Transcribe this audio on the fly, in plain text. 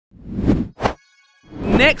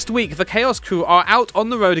next week, the Chaos crew are out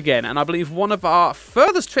on the road again, and I believe one of our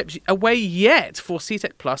furthest trips away yet for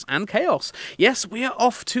Seetec Plus and Chaos. Yes, we are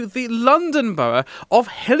off to the London borough of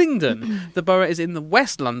Hillingdon. The borough is in the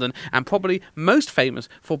West London and probably most famous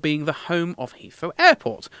for being the home of Heathrow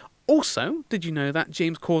Airport. Also, did you know that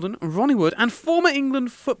James Corden, Ronnie Wood and former England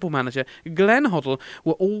football manager Glenn Hoddle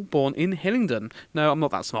were all born in Hillingdon? No, I'm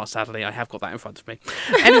not that smart, sadly. I have got that in front of me.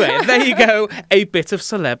 Anyway, there you go. A bit of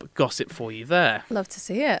celeb gossip for you there. Love to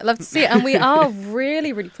see it. Love to see it. And we are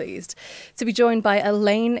really, really pleased to be joined by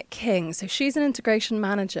Elaine King. So she's an integration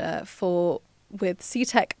manager with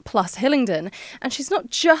Seetec Pluss Hillingdon, and she's not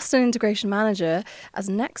just an integration manager, as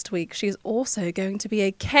next week she's also going to be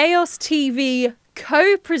a Chaos TV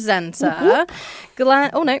co-presenter.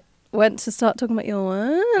 Went to start talking about your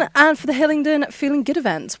one, and for the Hillingdon Feeling Good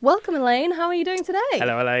event. Welcome, Elaine. How are you doing today?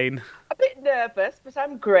 Hello, Elaine. A bit nervous, but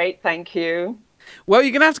I'm great, thank you. Well,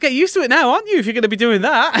 you're going to have to get used to it now, aren't you, if you're going to be doing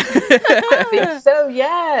that? I think so,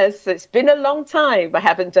 yes. It's been a long time. I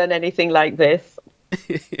haven't done anything like this.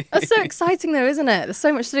 That's so exciting, though, isn't it? There's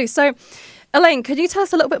so much to do. So, Elaine, could you tell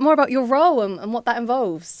us a little bit more about your role and what that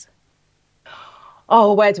involves?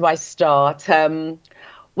 Oh, where do I start?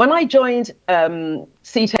 When I joined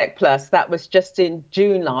Seetec Plus, that was just in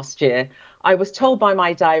June last year, I was told by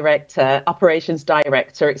my director, operations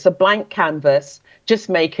director, it's a blank canvas, just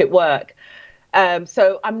make it work.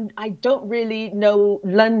 So I don't really know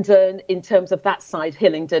London in terms of that side,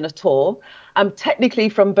 Hillingdon at all. I'm technically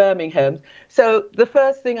from Birmingham. So the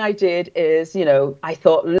first thing I did is, I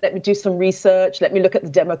thought, let me do some research. Let me look at the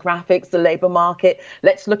demographics, the labour market.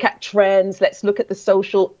 Let's look at trends. Let's look at the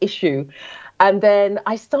social issue. And then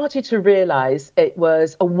I started to realise it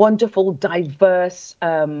was a wonderful, diverse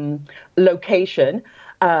location.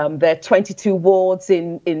 There are 22 wards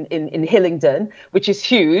in Hillingdon, which is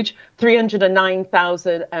huge,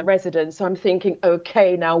 309,000 residents. So I'm thinking,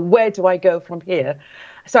 okay, now where do I go from here?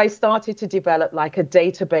 So I started to develop like a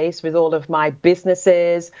database with all of my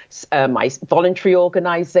businesses, my voluntary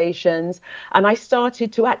organizations, and I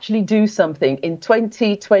started to actually do something in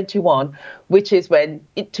 2021, which is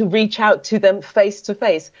to reach out to them face to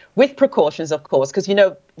face with precautions, of course, because,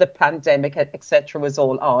 the pandemic, etc., was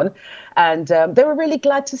all on. And they were really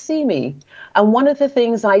glad to see me. And one of the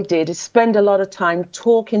things I did is spend a lot of time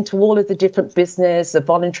talking to all of the different business, the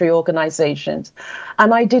voluntary organizations.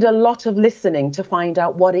 And I did a lot of listening to find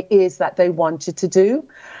out what it is that they wanted to do.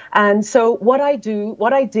 And so what I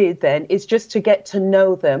did then is just to get to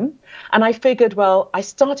know them. And I figured, I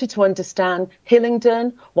started to understand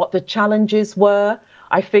Hillingdon, what the challenges were.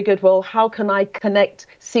 I figured, how can I connect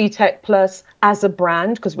Seetec Plus as a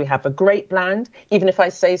brand? Because we have a great brand. Even if I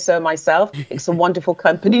say so myself, it's a wonderful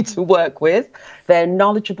company to work with. They're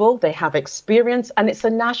knowledgeable, they have experience, and it's a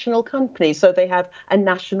national company, so they have a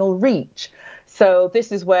national reach. So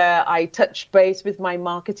this is where I touched base with my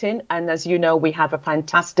marketing. And as you know, we have a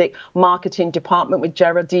fantastic marketing department with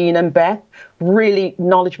Geraldine and Beth, really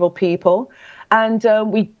knowledgeable people. And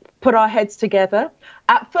we put our heads together.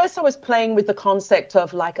 At first, I was playing with the concept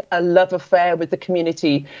of like a love affair with the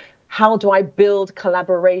community. How do I build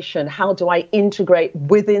collaboration? How do I integrate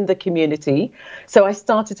within the community? So I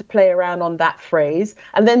started to play around on that phrase.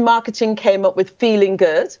 And then marketing came up with feeling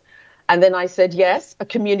good. And then I said, yes, a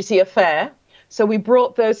community affair. So we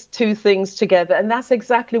brought those two things together, and that's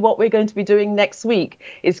exactly what we're going to be doing next week,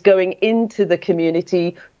 is going into the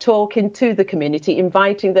community, talking to the community,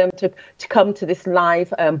 inviting them to come to this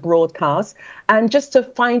live broadcast, and just to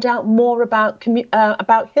find out more about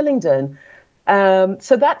Hillingdon.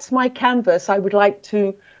 So that's my canvas I would like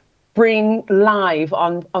to bring live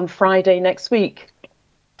on Friday next week.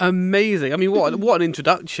 Amazing. I mean, what an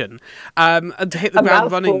introduction. And to hit the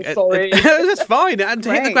ground running. Sorry. That's fine. And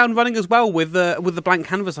to hit the ground running as well with the blank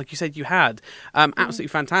canvas, like you said you had. Absolutely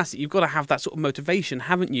fantastic. You've got to have that sort of motivation,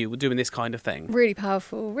 haven't you, with doing this kind of thing? Really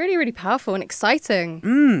powerful. Really, really powerful and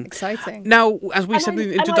exciting. Exciting. Now, as we said in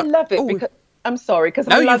the introduction. I love it because I'm sorry, because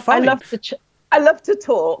I love to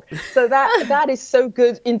talk. So that is so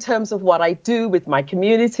good in terms of what I do with my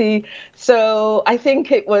community. So I think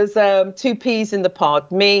it was two peas in the pod,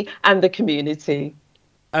 me and the community.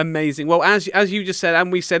 Amazing. Well, as you just said,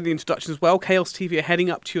 and we said in the introduction as well, Chaos TV are heading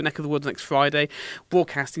up to your neck of the woods next Friday,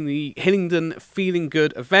 broadcasting the Hillingdon Feeling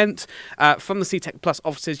Good event from the Seetec Plus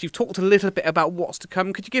offices. You've talked a little bit about what's to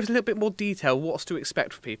come. Could you give us a little bit more detail, what's to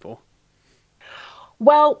expect for people?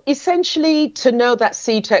 Well, essentially, to know that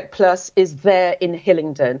Seetec Plus is there in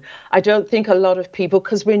Hillingdon. I don't think a lot of people,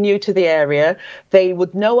 because we're new to the area, they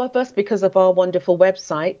would know of us because of our wonderful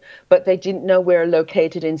website, but they didn't know we're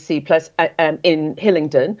located in C Plus in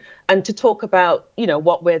Hillingdon. And to talk about,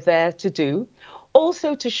 what we're there to do.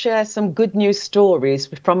 also to share some good news stories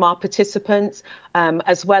from our participants,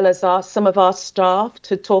 as well as some of our staff,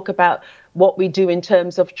 to talk about what we do in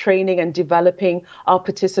terms of training and developing our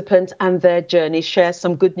participants and their journey, share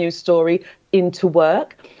some good news story into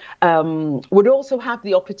work. Would also have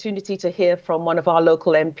the opportunity to hear from one of our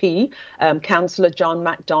local MP, Councillor John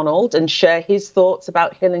MacDonald, and share his thoughts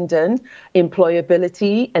about Hillingdon,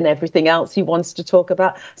 employability and everything else he wants to talk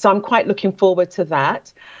about. So I'm quite looking forward to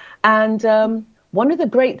that. And one of the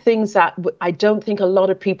great things that I don't think a lot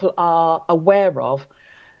of people are aware of,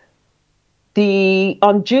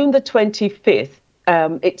 on June the 25th,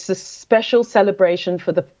 it's a special celebration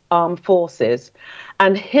for the armed forces,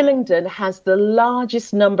 and Hillingdon has the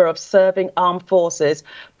largest number of serving armed forces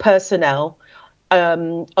personnel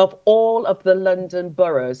of all of the London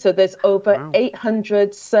boroughs. So there's over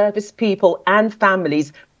 800 service people and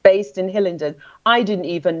families based in Hillingdon. I didn't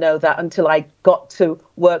even know that until I got to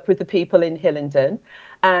work with the people in Hillingdon.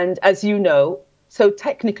 And as you know, so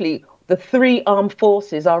technically, the 3 armed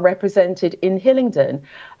forces are represented in Hillingdon.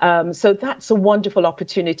 So that's a wonderful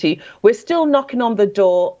opportunity. We're still knocking on the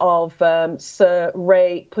door of Sir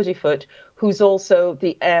Ray Puddifoot, who's also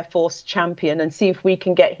the Air Force champion, and see if we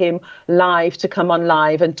can get him live to come on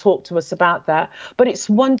live and talk to us about that. But it's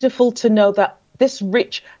wonderful to know that this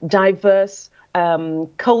rich, diverse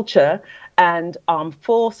culture and armed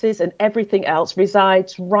forces and everything else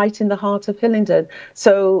resides right in the heart of Hillingdon.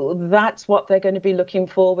 So that's what they're going to be looking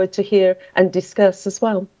forward to hear and discuss as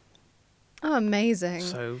well. Oh, amazing.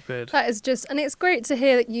 So good. That is just, and it's great to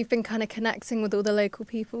hear that you've been kind of connecting with all the local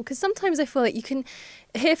people, because sometimes I feel like you can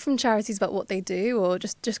hear from charities about what they do, or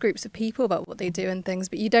just groups of people about what they do and things,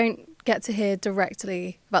 but you don't get to hear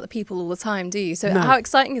directly about the people all the time, do you? So how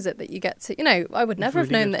exciting is it that you get to, I would never have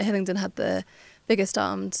known that Hillingdon had the biggest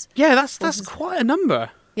armed. Yeah, that's quite a number.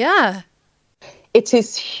 Yeah. It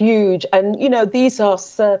is huge. And, these are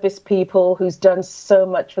service people who's done so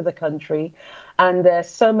much for the country. And there's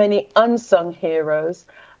so many unsung heroes.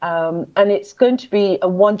 And it's going to be a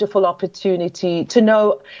wonderful opportunity to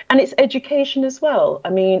know. And it's education as well. I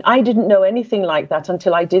mean, I didn't know anything like that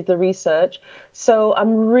until I did the research. So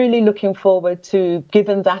I'm really looking forward to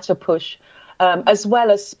giving that a push. As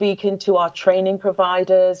well as speaking to our training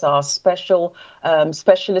providers, our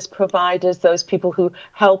specialist providers, those people who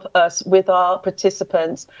help us with our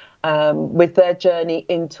participants with their journey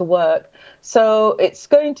into work. So it's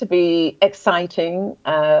going to be exciting.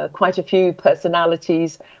 Quite a few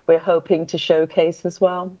personalities we're hoping to showcase as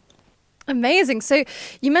well. Amazing. So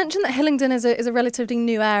you mentioned that Hillingdon is a relatively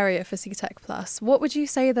new area for Seetec Plus. What would you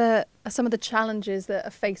say are some of the challenges that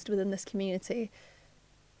are faced within this community?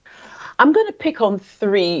 I'm going to pick on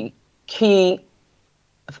 3 key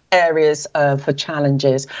areas for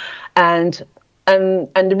challenges, and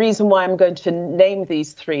the reason why I'm going to name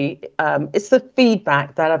these 3 is the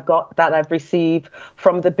feedback that I've received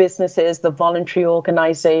from the businesses, the voluntary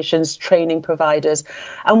organisations, training providers,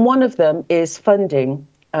 and one of them is funding,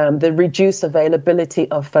 the reduced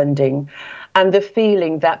availability of funding, and the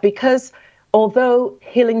feeling that because although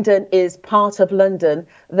Hillingdon is part of London,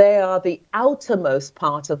 they are the outermost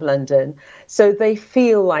part of London. So they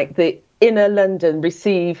feel like the inner London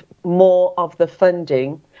receive more of the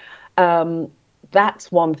funding.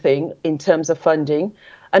 That's one thing in terms of funding.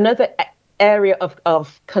 Another area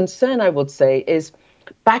of concern, I would say, is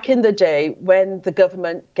back in the day when the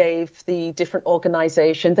government gave the different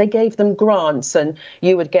organisations, they gave them grants, and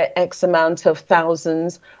you would get X amount of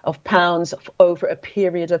thousands of pounds over a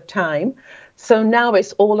period of time. So now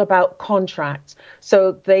it's all about contracts.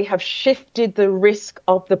 So they have shifted the risk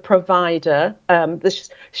of the provider,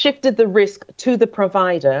 shifted the risk to the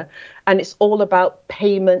provider, and it's all about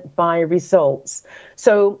payment by results.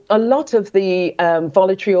 So a lot of the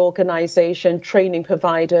voluntary organisation training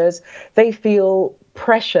providers, they feel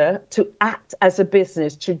pressure to act as a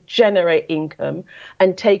business to generate income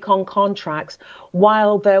and take on contracts,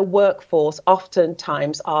 while their workforce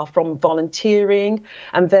oftentimes are from volunteering,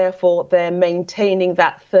 and therefore they're maintaining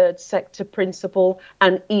that third sector principle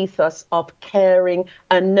and ethos of caring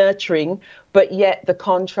and nurturing, but yet the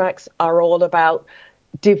contracts are all about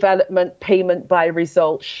development, payment by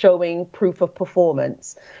results, showing proof of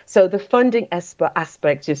performance. So the funding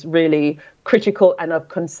aspect is really critical and of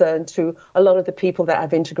concern to a lot of the people that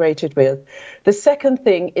I've integrated with. The second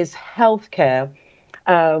thing is healthcare.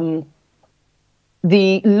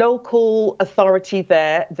 The local authority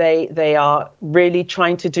there, they are really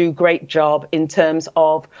trying to do a great job in terms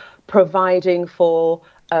of providing for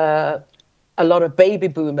a lot of baby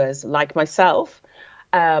boomers like myself.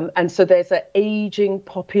 And so there's an aging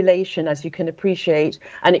population, as you can appreciate,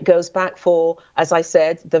 and it goes back for, as I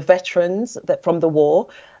said, the veterans that from the war,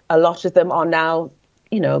 a lot of them are now,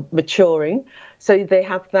 maturing. So they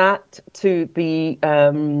have that to be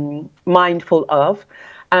mindful of.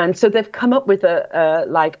 And so they've come up with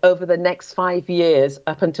over the next 5 years,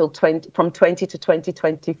 up until from 20 to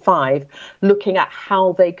 2025, looking at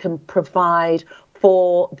how they can provide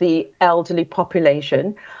for the elderly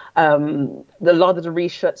population. A lot of the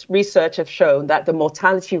research have shown that the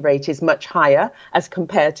mortality rate is much higher as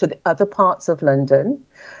compared to the other parts of London.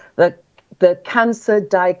 The cancer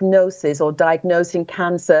diagnosis or diagnosing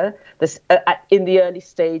cancer in the early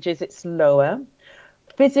stages, it's lower.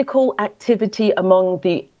 Physical activity among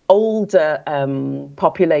the older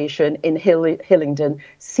population in Hillingdon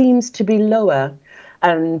seems to be lower.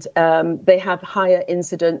 And they have higher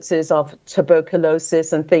incidences of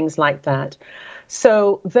tuberculosis and things like that.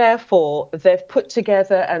 So therefore, they've put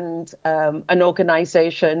together an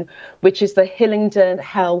organisation, which is the Hillingdon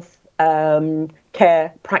Health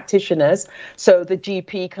Care Practitioners. So the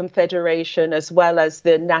GP Confederation, as well as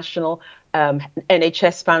the National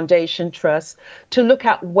NHS Foundation Trust, to look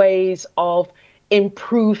at ways of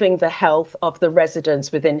improving the health of the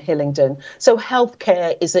residents within Hillingdon. So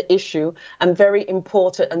healthcare is an issue and very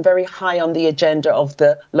important and very high on the agenda of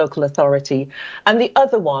the local authority. And the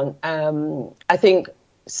other one, I think,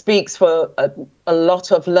 speaks for a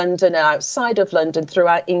lot of London and outside of London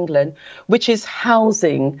throughout England, which is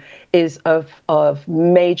housing is of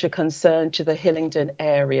major concern to the Hillingdon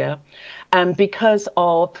area. And because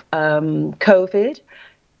of COVID,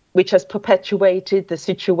 which has perpetuated the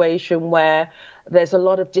situation where there's a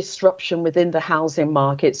lot of disruption within the housing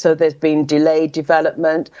market. So there's been delayed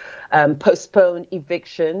development, postponed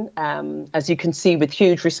eviction, as you can see, with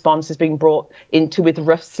huge responses being brought into with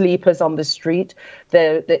rough sleepers on the street.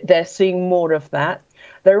 They're seeing more of that.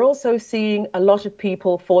 They're also seeing a lot of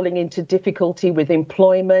people falling into difficulty with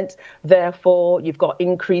employment. Therefore, you've got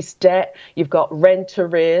increased debt, you've got rent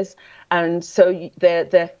arrears. And so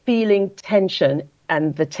they're feeling tension,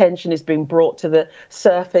 and the tension is being brought to the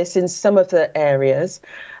surface in some of the areas.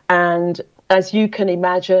 And as you can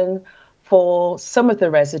imagine, for some of the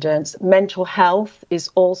residents, mental health is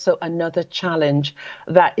also another challenge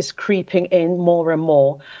that is creeping in more and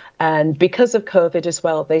more. And because of COVID as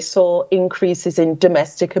well, they saw increases in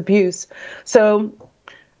domestic abuse. So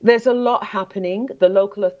there's a lot happening. The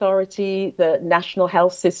local authority, the National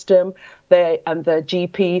Health System, and the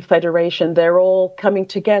GP Federation, they're all coming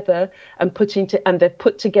together and they've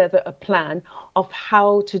put together a plan of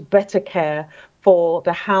how to better care for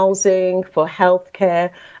the housing, for healthcare,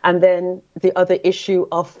 and then the other issue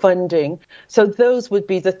of funding. So those would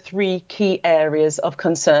be the 3 key areas of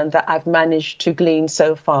concern that I've managed to glean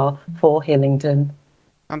so far for Hillingdon.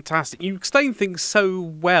 Fantastic. You explain things so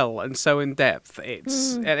well and so in depth.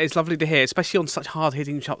 It's lovely to hear, especially on such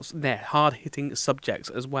hard-hitting subjects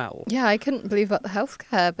as well. Yeah, I couldn't believe about the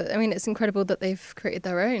healthcare, but I mean, it's incredible that they've created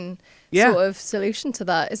their own sort of solution to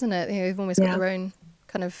that, isn't it? They've almost got their own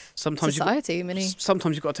kind of society.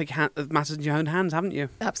 Sometimes you've got to take matters in your own hands, haven't you?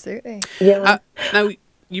 Absolutely. Yeah. Now,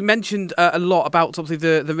 you mentioned a lot about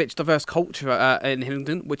obviously the rich, diverse culture in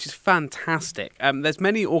Hillingdon, which is fantastic. There's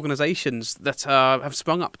many organisations that have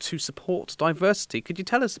sprung up to support diversity. Could you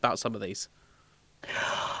tell us about some of these?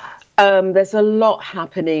 There's a lot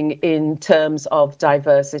happening in terms of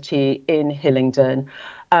diversity in Hillingdon.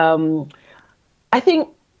 I think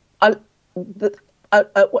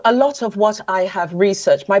a lot of what I have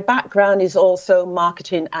researched, my background is also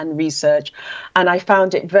marketing and research, and I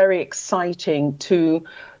found it very exciting to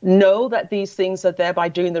know that these things are there by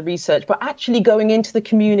doing the research, but actually going into the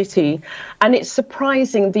community. And it's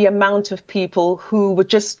surprising the amount of people who were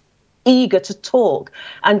just eager to talk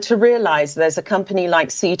and to realise there's a company like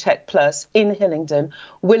Seetec Pluss in Hillingdon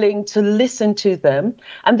willing to listen to them.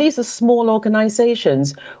 And these are small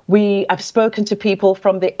organisations. I've spoken to people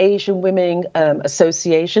from the Asian Women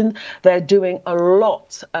Association. They're doing a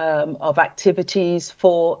lot of activities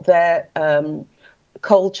for their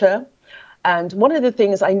culture. And one of the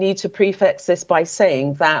things I need to prefix this by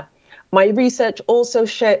saying that my research also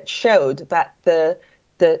showed that the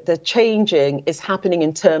changing is happening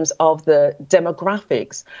in terms of the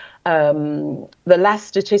demographics. The last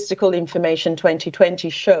statistical information 2020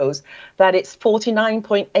 shows that it's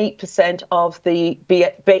 49.8% of the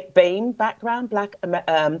BAME background, Black,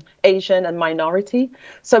 Asian and minority.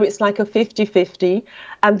 So it's like a 50-50.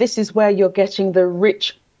 And this is where you're getting the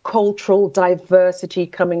rich cultural diversity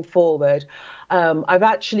coming forward. I've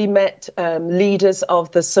actually met leaders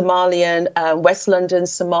of the Somalian, West London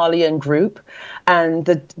Somalian group, and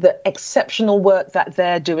the exceptional work that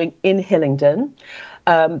they're doing in Hillingdon.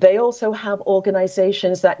 They also have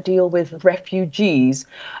organizations that deal with refugees,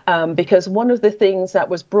 because one of the things that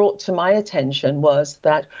was brought to my attention was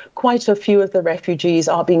that quite a few of the refugees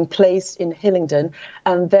are being placed in Hillingdon,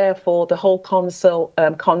 and therefore the whole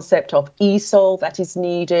concept of ESOL that is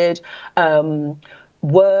needed,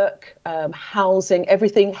 work, housing,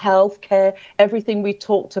 everything, healthcare, everything we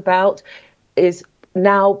talked about is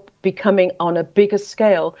now becoming on a bigger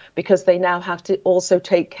scale, because they now have to also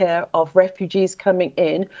take care of refugees coming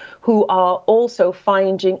in who are also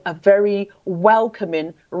finding a very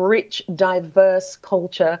welcoming, rich, diverse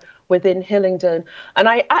culture within Hillingdon. And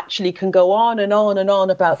I actually can go on and on and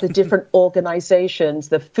on about the different organizations.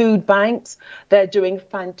 The food banks, they're doing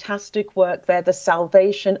fantastic work. They're the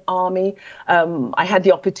Salvation Army. I had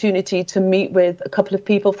the opportunity to meet with a couple of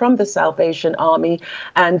people from the Salvation Army,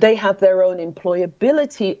 and they have their own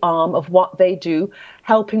employability arm of what they do,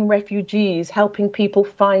 helping refugees, helping people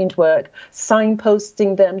find work,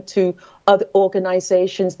 signposting them to other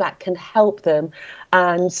organizations that can help them.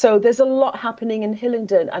 And so there's a lot happening in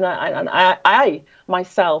Hillingdon, and I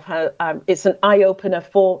myself, it's an eye-opener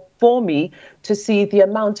for me to see the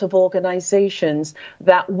amount of organizations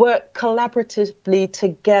that work collaboratively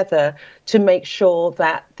together to make sure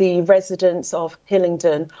that the residents of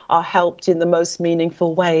Hillingdon are helped in the most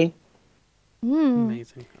meaningful way.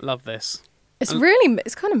 Amazing. Love this. It's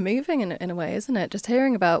kind of moving in a way, isn't it? Just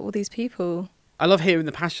hearing about all these people. I love hearing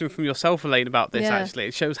the passion from yourself, Elaine, about this, Yeah. actually.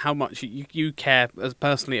 It shows how much you care as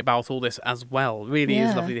personally about all this as well. Really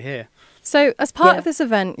is lovely to hear. So as part of this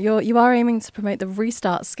event, you are aiming to promote the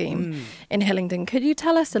Restart scheme in Hillingdon. Could you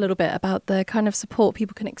tell us a little bit about the kind of support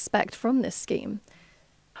people can expect from this scheme?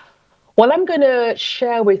 Well, I'm going to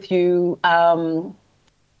share with you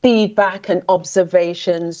feedback and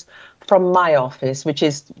observations from my office, which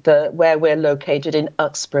is where we're located in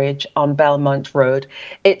Uxbridge on Belmont Road.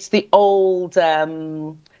 It's the old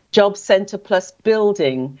Job Centre Plus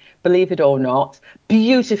building, believe it or not,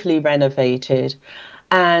 beautifully renovated.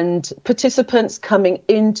 And participants coming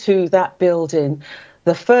into that building,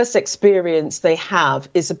 the first experience they have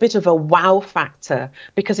is a bit of a wow factor,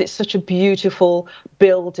 because it's such a beautiful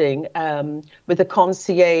building with a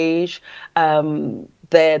concierge.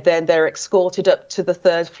 They're escorted up to the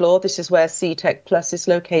third floor. This is where Seetec Plus is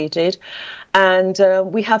located. And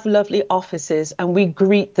we have lovely offices, and we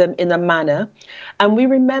greet them in a manner. And we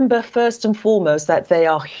remember first and foremost that they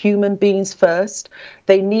are human beings first.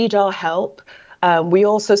 They need our help. We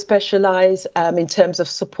also specialise in terms of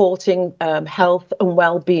supporting health and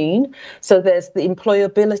well-being. So there's the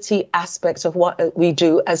employability aspects of what we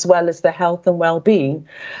do, as well as the health and well-being.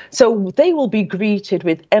 So they will be greeted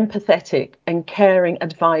with empathetic and caring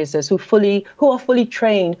advisors who are fully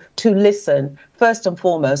trained to listen first and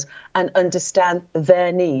foremost and understand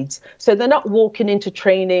their needs. So they're not walking into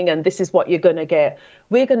training and this is what you're going to get.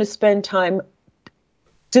 We're going to spend time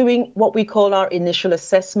doing what we call our initial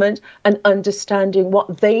assessment and understanding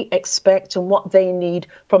what they expect and what they need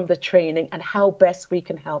from the training and how best we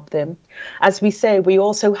can help them. As we say, we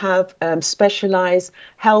also have specialised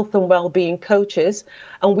health and wellbeing coaches,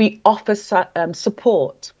 and we offer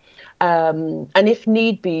support. And if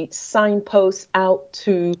need be, signposts out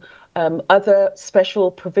to other special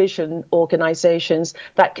provision organisations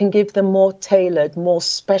that can give them more tailored, more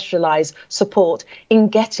specialised support in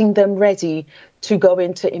getting them ready to go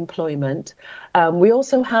into employment. We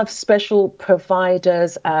also have special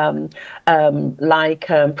providers like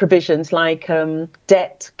provisions like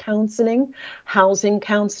debt counselling, housing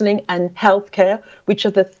counselling and healthcare, which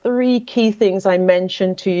are the three key things I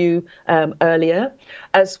mentioned to you earlier,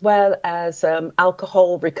 as well as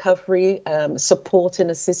alcohol recovery, support and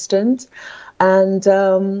assistance. And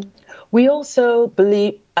we also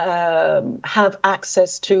have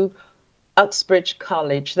access to Uxbridge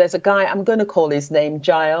College. There's a guy, I'm going to call his name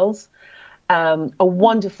Giles, a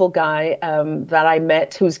wonderful guy that I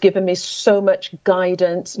met who's given me so much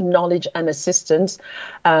guidance, knowledge and assistance.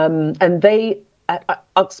 And they at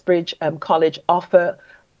Uxbridge College offer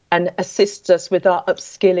and assist us with our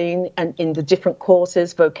upskilling and in the different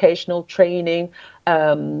courses, vocational training.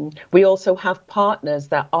 We also have partners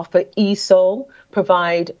that offer ESOL,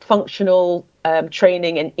 provide functional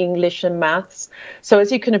training in English and maths. So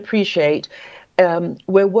as you can appreciate,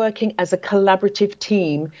 we're working as a collaborative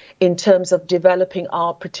team in terms of developing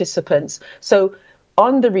our participants. So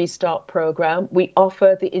on the Restart programme, we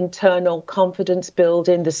offer the internal confidence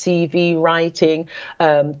building, the CV writing,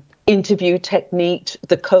 interview technique,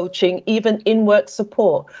 the coaching, in-work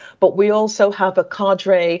support. But we also have a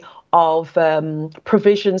cadre of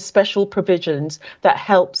provisions, special provisions that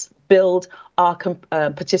helps build our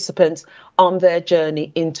participants on their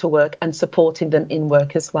journey into work and supporting them in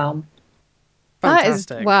work as well. Fantastic.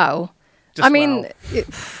 That is, wow. Just I mean,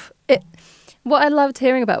 wow. what I loved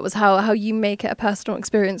hearing about was how you make it a personal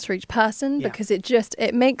experience for each person, Yeah. because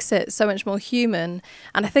it makes it so much more human.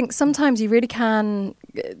 And I think sometimes you really can,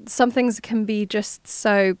 some things can be just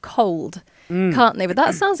so cold, can't they? But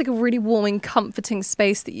that sounds like a really warming, comforting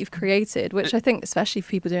space that you've created, which I think, especially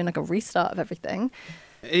for people doing like a restart of everything,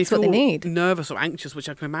 it's what they need. Nervous or anxious, which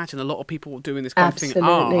I can imagine a lot of people doing this kind of thing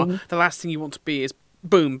Absolutely. are, the last thing you want to be is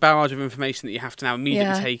boom, barrage of information that you have to now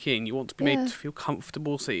immediately take in. You want to be made to feel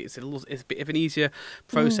comfortable, so it's a bit of an easier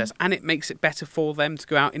process, and it makes it better for them to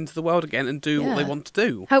go out into the world again and do what they want to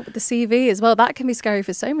do. Help with the CV as well. That can be scary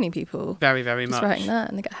for so many people. Very, very much. Just writing that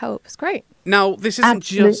and they get help. It's great. Now, this isn't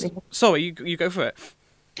Absolutely. just... Sorry, you go for it.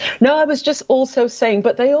 No, I was just also saying,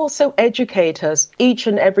 but they also educate us, each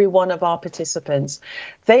and every one of our participants.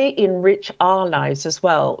 They enrich our lives as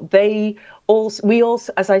well. We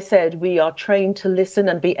also, as I said, we are trained to listen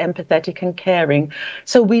and be empathetic and caring.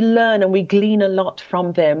 So we learn and we glean a lot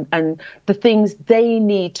from them and the things they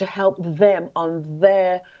need to help them on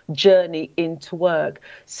their journey into work.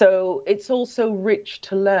 So it's also rich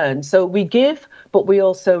to learn. So we give, but we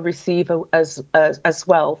also receive as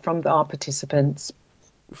well from our participants.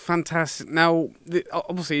 Fantastic. Now,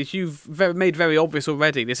 obviously, as you've made very obvious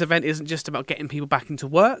already, this event isn't just about getting people back into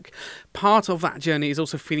work. Part of that journey is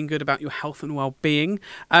also feeling good about your health and well-being.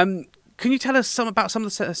 Can you tell us about some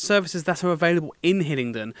of the services that are available in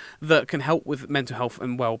Hillingdon that can help with mental health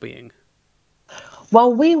and well-being?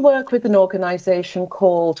 Well, we work with an organisation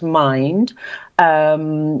called Mind,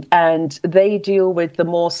 and they deal with the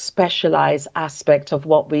more specialised aspect of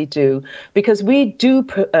what we do, because we do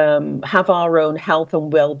have our own health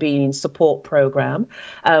and well-being support programme,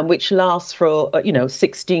 which lasts for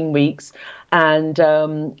 16 weeks.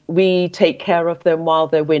 And we take care of them while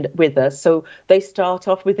they're with us. So they start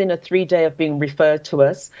off within a 3-day of being referred to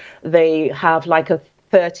us. They have like a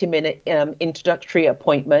 30-minute introductory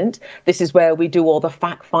appointment. This is where we do all the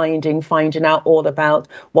fact finding, finding out all about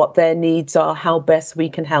what their needs are, how best we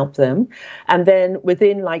can help them. And then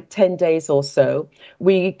within like 10 days or so,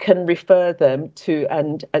 we can refer them to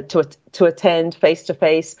attend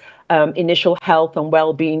face-to-face initial health and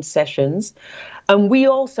well-being sessions. And we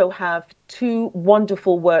also have 2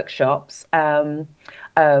 wonderful workshops.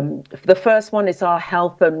 The first one is our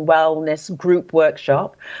health and wellness group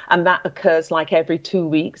workshop, and that occurs like every 2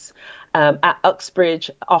 weeks at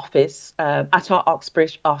Uxbridge office, at our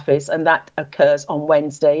Uxbridge office, and that occurs on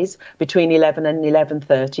Wednesdays between 11 and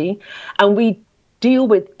 11:30. And we deal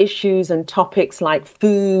with issues and topics like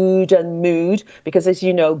food and mood, because as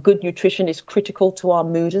you know, good nutrition is critical to our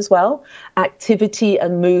mood as well. Activity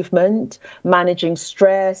and movement, managing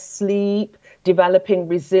stress, sleep, developing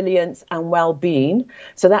resilience and well-being.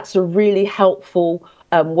 So that's a really helpful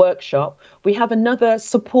workshop. We have another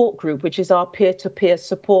support group, which is our peer-to-peer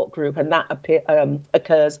support group, and that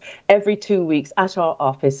occurs every 2 weeks at our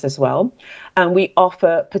office as well. And we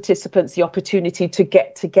offer participants the opportunity to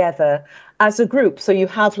get together as a group. So you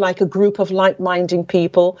have like a group of like-minded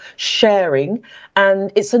people sharing,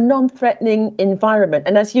 and it's a non-threatening environment.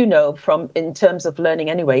 And as you know, in terms of learning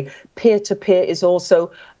anyway, peer-to-peer is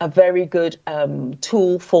also a very good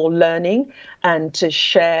tool for learning and to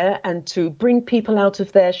share and to bring people out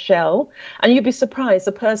of their shell. And you'd be surprised,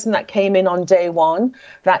 the person that came in on day 1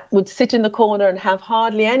 that would sit in the corner and have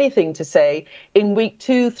hardly anything to say, in week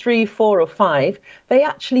 2, 3, 4 or 5, they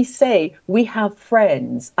actually say, we have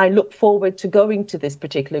friends. I look forward to going to this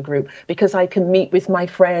particular group because I can meet with my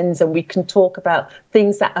friends and we can talk about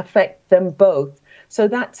things that affect them both. So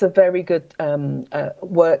that's a very good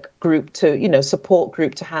work group support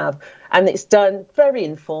group to have. And it's done very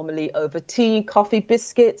informally over tea, coffee,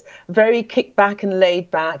 biscuits, very kick back and laid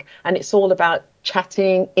back. And it's all about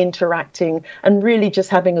chatting, interacting, and really just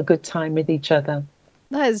having a good time with each other.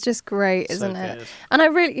 That is just great, isn't it? Good.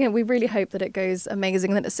 And we really hope that it goes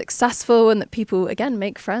amazing, that it's successful, and that people again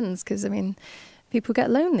make friends. Because people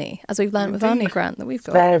get lonely, as we've learned with our new grant that we've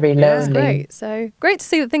got. Very lonely. It's great. So great to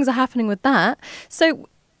see that things are happening with that. So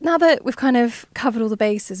now that we've kind of covered all the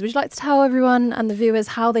bases, would you like to tell everyone and the viewers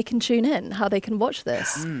how they can tune in, how they can watch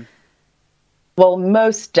this? Well,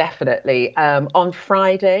 most definitely. On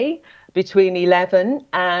Friday between 11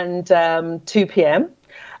 and 2 p.m.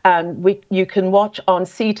 You can watch on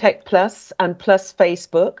Seetec Plus and Plus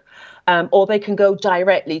Facebook, or they can go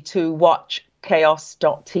directly to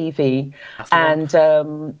watchchaos.tv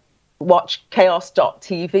and watch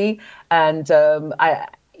chaos.tv. And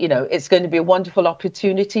you know, it's going to be a wonderful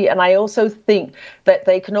opportunity. And I also think that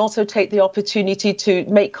they can also take the opportunity to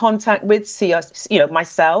make contact with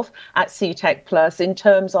myself at Seetec Plus in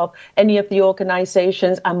terms of any of the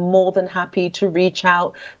organizations. I'm more than happy to reach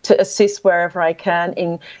out to assist wherever I can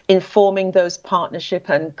in informing those partnership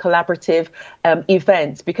and collaborative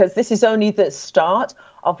events, because this is only the start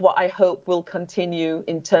of what I hope will continue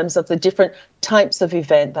in terms of the different types of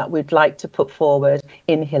event that we'd like to put forward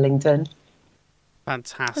in Hillingdon.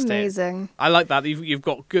 Fantastic. Amazing. I like that. You've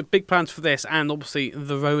got good big plans for this and obviously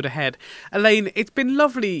the road ahead. Elaine, it's been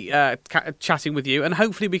lovely chatting with you, and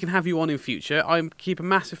hopefully we can have you on in future. I'm keeping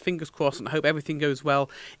massive fingers crossed and hope everything goes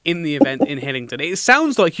well in the event in Hillingdon. It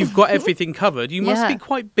sounds like you've got everything covered. You must be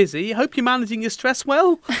quite busy. I hope you're managing your stress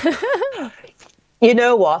well. You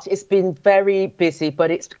know what? It's been very busy,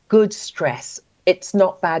 but it's good stress. It's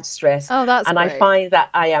not bad stress. Oh, that's And great. I find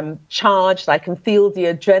that I am charged. I can feel the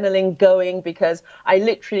adrenaline going because I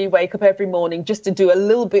literally wake up every morning just to do a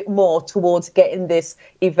little bit more towards getting this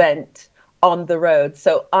event on the road.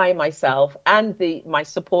 So I myself and my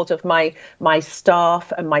support of my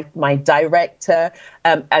staff and my director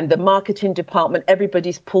and the marketing department,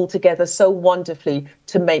 everybody's pulled together so wonderfully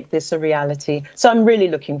to make this a reality. So I'm really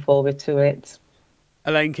looking forward to it.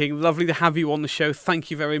 Elaine King, lovely to have you on the show. Thank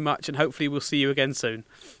you very much, and hopefully we'll see you again soon.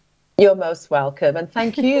 You're most welcome, and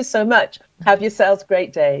thank you so much. Have yourselves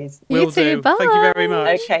great days. Will You too. do. Bye. Thank you very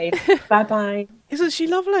much. Okay, bye-bye. Isn't she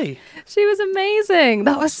lovely? She was amazing.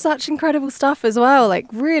 That was such incredible stuff as well. Like,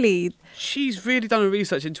 really. She's really done her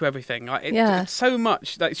research into everything. It's so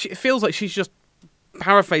much. Like, it feels like she's just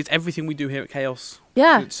paraphrased everything we do here at Chaos.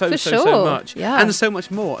 Yeah, so for sure. so much. Yeah. And there's so much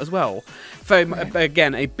more as well.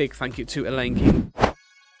 Again, a big thank you to Elaine King.